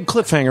is a big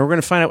cliffhanger. We're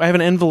going to find out. I have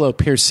an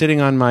envelope here sitting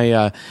on my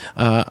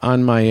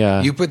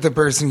you put the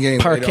person getting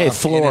laid parquet off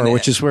floor, in it.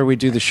 which is where we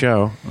do the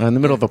show, in the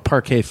middle of a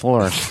parquet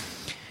floor.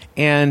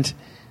 And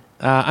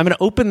I'm going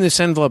to open this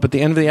envelope at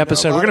the end of the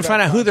episode. a lot We're going to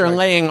find about out who they're contract.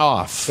 laying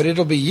off. But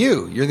it'll be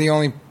you. You're the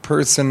only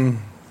person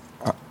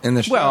in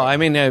the show. Well, I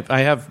mean, I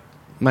have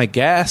my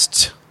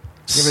guests.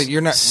 Yeah, but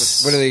you're not.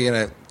 What are they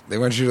gonna? They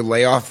want you to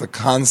lay off the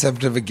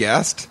concept of a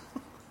guest.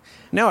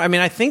 No, I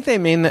mean, I think they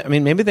mean that. I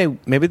mean, maybe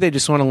they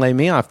just want to lay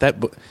me off.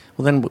 Well,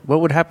 then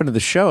what would happen to the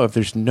show if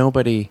there's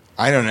nobody?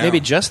 I don't know. Maybe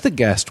just the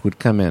guest would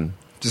come in.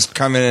 just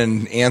come in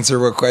and answer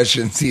what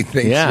questions he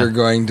thinks you're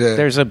going to.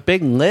 There's a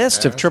big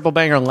list of Triple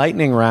Banger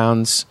lightning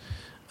rounds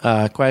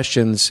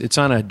questions. It's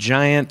on a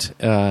giant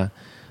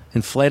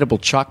inflatable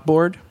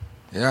chalkboard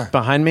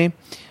behind me.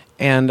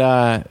 And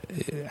I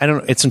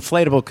don't. It's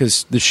inflatable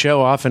because the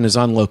show often is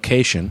on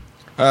location.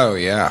 Oh,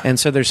 yeah. And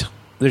so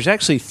there's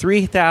actually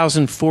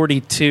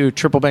 3,042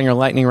 Triple Banger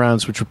lightning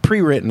rounds, which were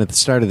pre-written at the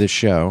start of this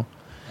show.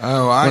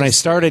 Oh, when I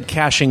started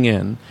cashing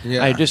in,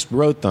 I just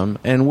wrote them,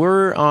 and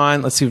we're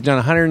on. Let's see, we've done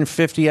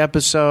 150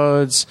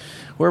 episodes.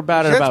 We're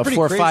about at about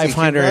 400 or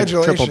 500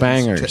 Triple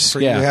Bangers. For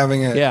you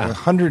having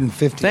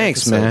 150.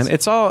 Thanks, episodes. man.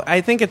 It's all.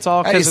 I think it's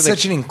all that because is of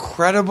such an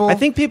incredible. I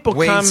think people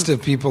waste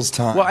of people's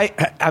time. Well,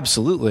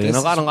 absolutely, and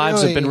a lot of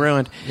lives have been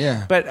ruined.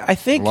 Yeah, but I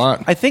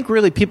think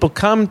really people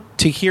come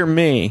to hear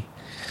me,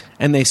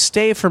 and they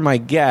stay for my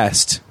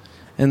guest,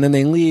 and then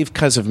they leave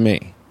because of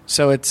me.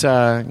 So it's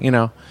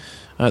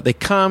they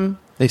come.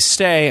 They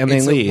stay and they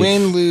leave. It's a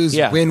win-lose,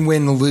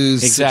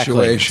 win-win-lose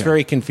situation. It's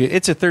very confusing.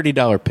 It's a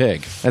 $30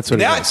 pig. That's what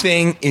it is. That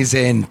thing is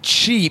a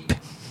cheap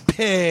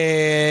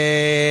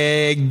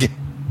pig.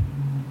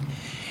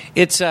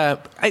 It's do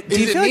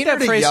you feel like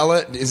that phrase? Yell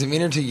it? Is it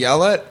meaner to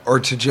yell it or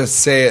to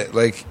just say it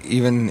like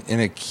even in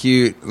a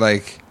cute,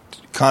 like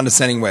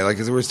condescending way? Like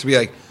if it was to be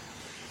like,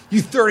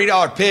 "You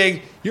 $30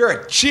 pig, you're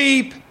a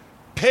cheap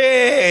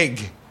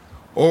pig,"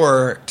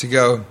 or to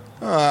go,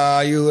 "Ah,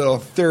 you little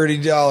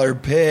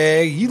 $30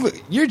 pig.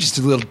 You're just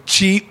a little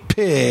cheap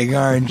pig,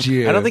 aren't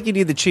you?" I don't think you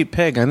need the cheap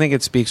pig. I think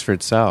it speaks for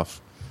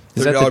itself.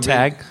 Is that the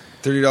tag?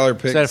 $30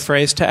 pig. Is that a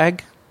phrase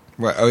tag?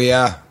 What? Oh,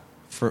 yeah.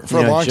 For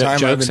a long time,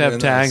 jokes have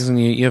tags,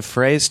 and you have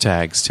phrase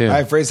tags, too. I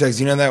have phrase tags.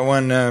 You know that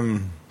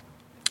one,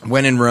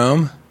 When in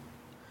Rome?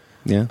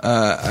 Yeah.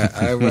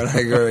 When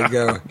I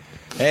go,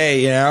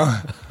 "Hey,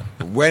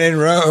 when in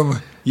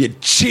Rome, you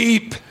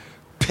cheap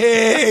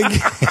pig."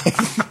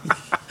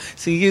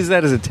 So you use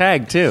that as a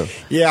tag, too.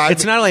 Yeah.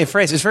 It's not only a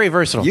phrase. It's very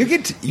versatile. You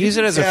can use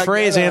it as a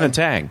phrase and a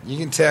tag. You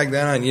can tag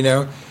that on,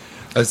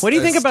 What do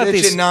you think about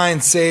these? Stitch at 9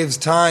 saves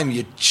time,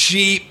 you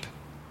cheap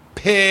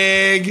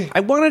pig. I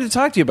wanted to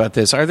talk to you about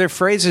this. Are there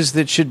phrases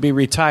that should be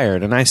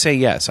retired? And I say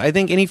yes. I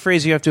think any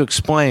phrase you have to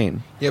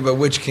explain. Yeah, but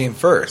which came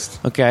first?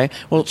 Okay.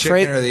 Well, the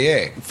chicken or the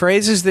egg?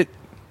 Phrases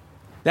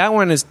that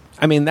one is,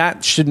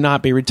 that should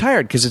not be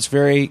retired because it's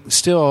very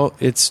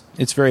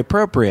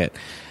appropriate.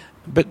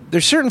 But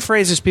there's certain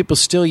phrases people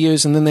still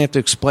use, and then they have to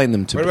explain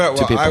them to people.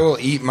 What about, I will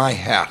eat my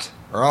hat,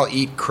 or I'll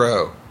eat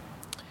crow?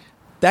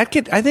 That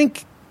could, I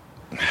think...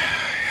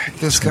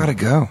 This got to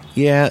go.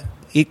 Yeah,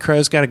 eat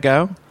crow's got to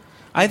go.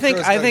 I think...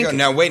 Go.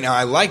 Now, wait,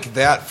 I like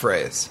that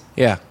phrase.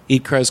 Yeah,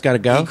 eat crow's got to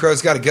go. Eat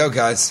crow's got to go,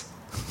 guys.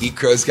 Eat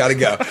crow's got to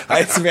go.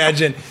 I just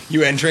imagine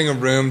you entering a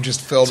room just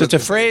filled with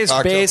it's a phrase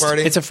based.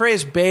 Party. It's a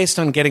phrase based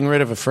on getting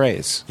rid of a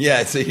phrase.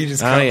 Yeah, so you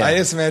just come. I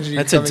just imagine you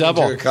That's coming a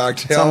double. into a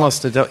cocktail. It's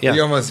almost a double. Yeah.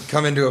 You almost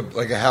come into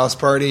a house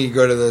party. You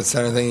go to the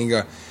center thing. And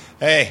you go,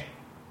 "Hey,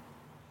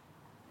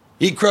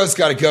 eat crow's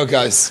got to go,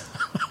 guys.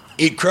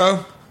 Eat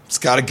crow, it's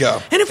got to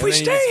go." And if we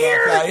stay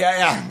here,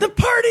 the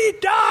party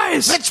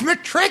dies. Let's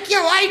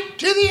matriculate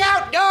to the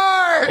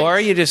outdoors.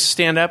 Or you just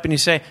stand up and you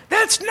say,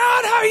 "That's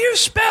not how you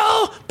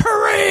spell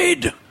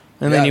parade."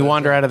 And then you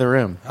wander out of the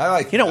room. I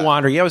like. You don't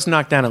wander. You always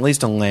knock down at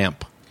least a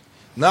lamp.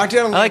 Knock down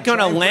a lamp. I like going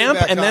to a lamp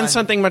and then on.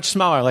 something much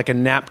smaller, like a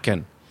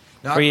napkin.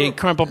 Or you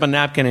crumple up a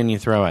napkin and you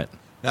throw it.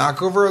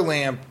 Knock over a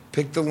lamp,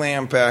 pick the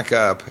lamp back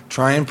up,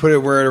 try and put it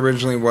where it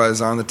originally was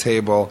on the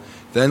table,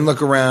 then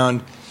look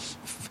around.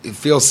 It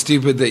feels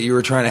stupid that you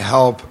were trying to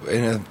help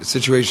in a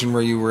situation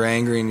where you were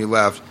angry and you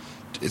left.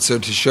 So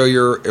to show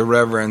your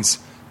irreverence,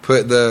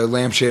 put the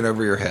lampshade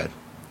over your head.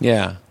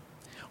 Yeah.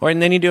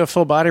 And then you do a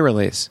full body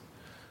release.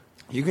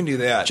 You can do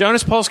that.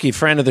 Jonas Polsky,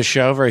 friend of the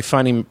show, very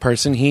funny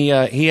person, he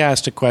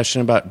asked a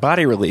question about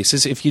body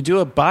releases. If you do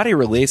a body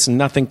release and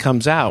nothing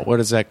comes out,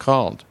 what is that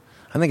called?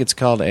 I think it's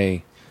called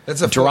a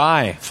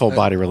dry full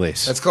body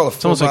release. That's called a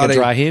full it's almost body. Like a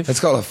dry heave. That's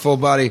called a full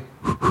body.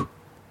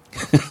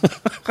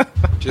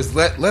 Just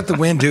let the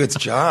wind do its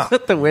job.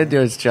 Let the wind do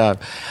its job.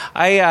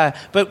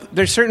 But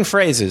there's certain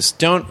phrases.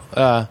 Don't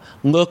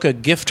look a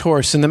gift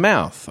horse in the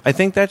mouth. I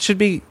think that should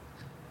be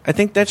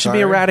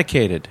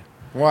eradicated.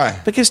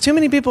 Why? Because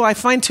I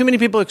find too many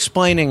people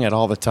explaining it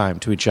all the time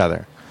to each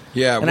other.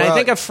 Yeah, and I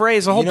think a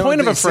phrase, the whole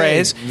point of a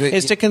phrase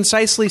is to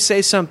concisely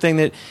say something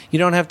that you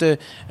don't have to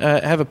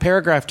have a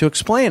paragraph to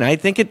explain. I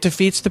think it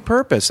defeats the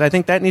purpose. I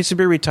think that needs to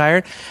be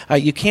retired.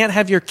 You can't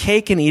have your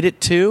cake and eat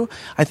it too.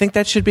 I think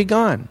that should be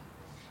gone.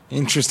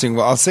 Interesting.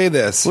 Well, I'll say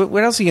this.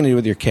 What else are you going to do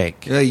with your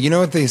cake? You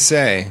know what they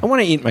say? I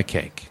want to eat my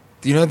cake.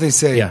 You know what they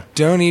say? Yeah.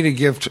 Don't eat a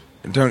gift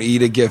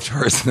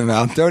horse in the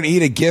mouth. Don't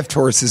eat a gift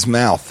horse's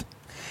mouth.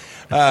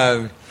 You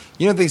know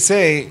what they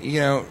say?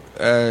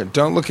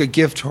 Don't look a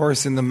gift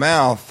horse in the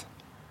mouth.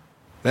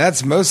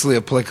 That's mostly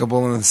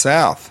applicable in the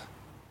South.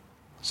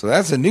 So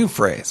that's a new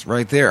phrase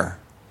right there.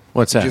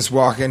 What's that? You just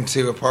walk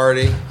into a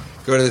party,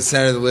 go to the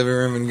center of the living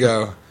room and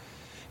go,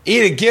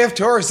 "Eat a gift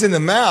horse in the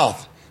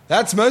mouth.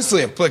 That's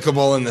mostly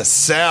applicable in the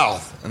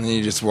South." And then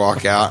you just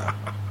walk out.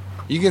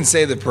 You can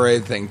say the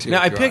parade thing too.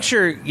 Now, I if you want.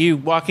 picture you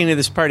walking to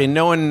this party.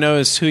 No one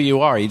knows who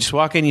you are. You just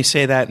walk in, you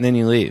say that, and then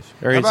you leave.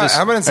 Or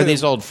are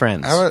these old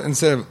friends? How about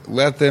instead of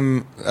let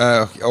them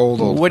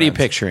old What are you friends.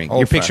 picturing? Old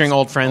You're picturing friends.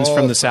 old friends from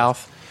Old the friends.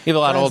 South? You have a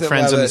lot of old that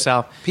friends love in the it.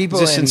 South. People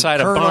is this in inside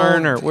Colonel, a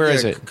barn, or where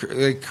is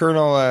it?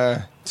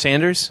 Colonel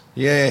Sanders?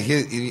 Yeah,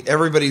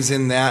 everybody's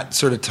in that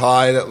sort of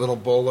tie, that little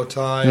bolo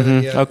tie.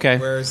 that he Okay.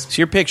 wears. So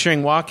you're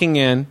picturing walking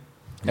in.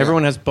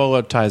 Everyone has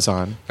bolo ties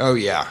on. Oh,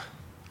 yeah.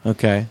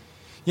 Okay.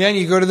 Yeah, and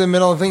you go to the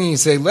middle of the thing and you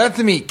say, let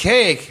them eat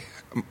cake.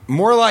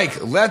 More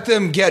like, let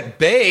them get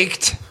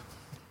baked.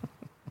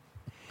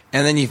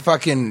 And then you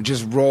fucking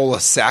just roll a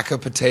sack of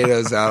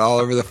potatoes out all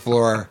over the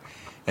floor.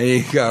 And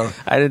you go,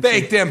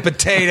 bake them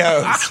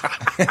potatoes.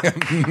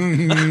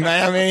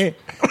 Mammy.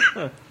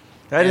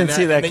 I didn't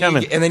see that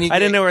coming. And then I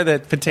didn't know where the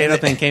potato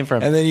thing came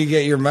from. And then you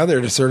get your mother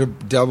to sort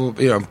of double,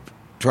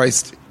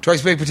 twice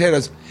baked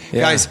potatoes.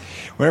 Yeah. Guys,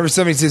 whenever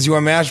somebody says you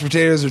want mashed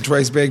potatoes or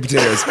twice baked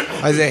potatoes,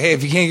 I say, hey,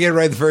 if you can't get it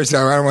right the first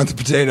time, I don't want the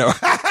potato.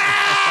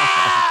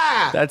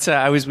 That's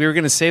we were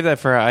going to save that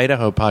for our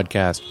Idaho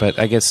podcast, but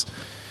I guess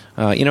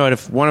you know what?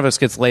 If one of us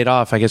gets laid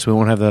off, I guess we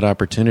won't have that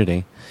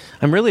opportunity.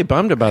 I'm really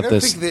bummed about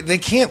this. They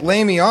can't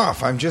lay me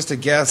off. I'm just a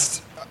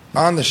guest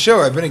on the show.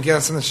 I've been a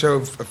guest on the show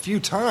a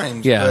few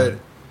times. Yeah. But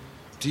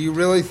do you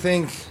really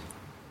think?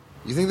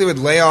 You think they would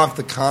lay off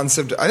the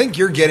concept? I think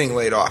you're getting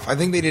laid off. I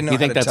think they didn't know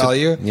how to tell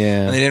you.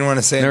 Yeah. And they didn't want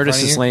to say it in front Nerdist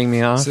of is you, laying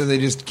me off. So they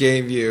just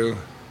gave you.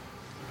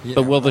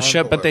 But will the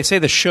show? But they say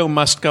the show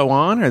must go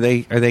on. Are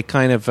they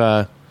kind of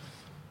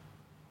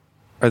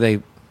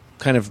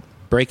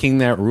breaking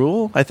that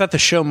rule? I thought the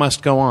show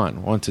must go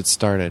on once it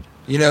started.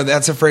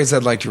 That's a phrase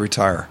I'd like to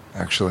retire.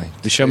 Actually,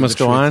 The show must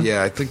go on.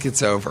 Yeah, I think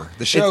it's over.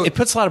 The show. It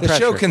puts a lot of pressure.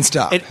 The show can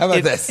stop. How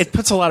about this? It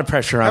puts a lot of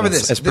pressure on How about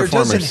us this? as There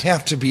performers. doesn't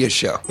have to be a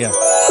show. Yeah.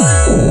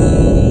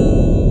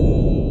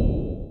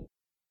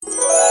 Do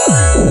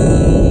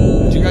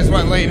you guys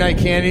want late night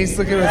candies?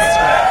 Look at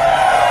us.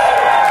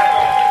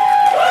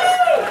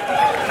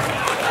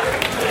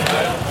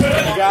 You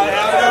gotta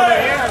have it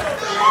over here.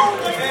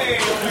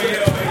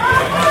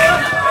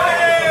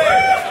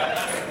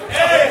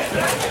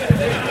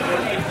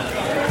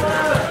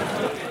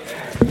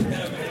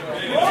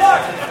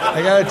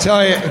 I gotta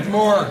tell you,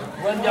 more.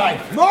 One guy.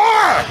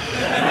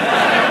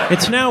 More!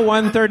 It's now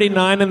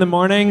 1:39 in the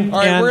morning. All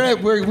right,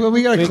 and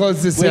we gotta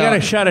close this we out. gotta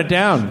shut it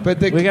down.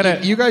 But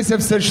you guys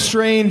have such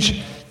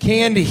strange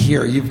candy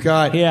here. You've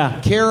got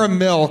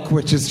caramilk,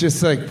 which is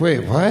just like,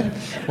 wait, what?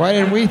 Why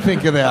didn't we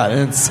think of that?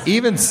 And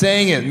even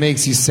saying it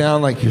makes you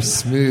sound like you're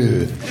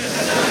smooth.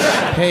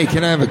 Hey,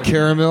 can I have a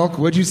caramilk?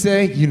 What'd you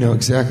say? You know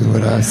exactly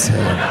what I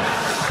said.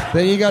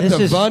 Then you got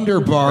the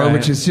Wunderbar, right.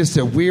 which is just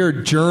a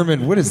weird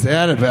German. What is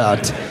that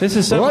about? This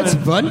is What's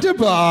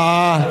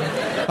Wunderbar?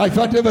 I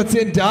thought it was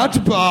in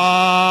that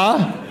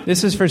bar.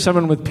 This is for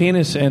someone with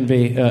penis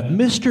envy.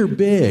 Mr.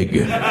 Big.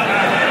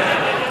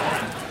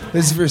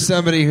 This is for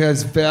somebody who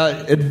has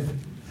This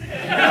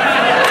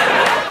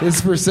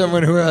is for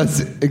someone who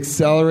has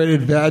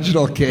accelerated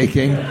vaginal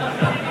caking.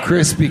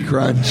 Crispy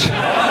Crunch.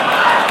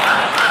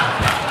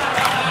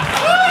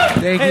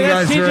 Thank you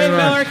guys that's TJ very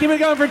much. Miller. Keep it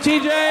going for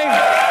TJ.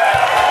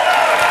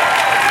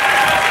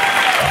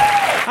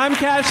 I'm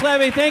Cash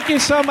Levy. Thank you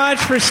so much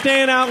for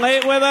staying out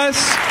late with us.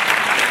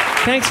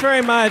 Thanks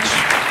very much.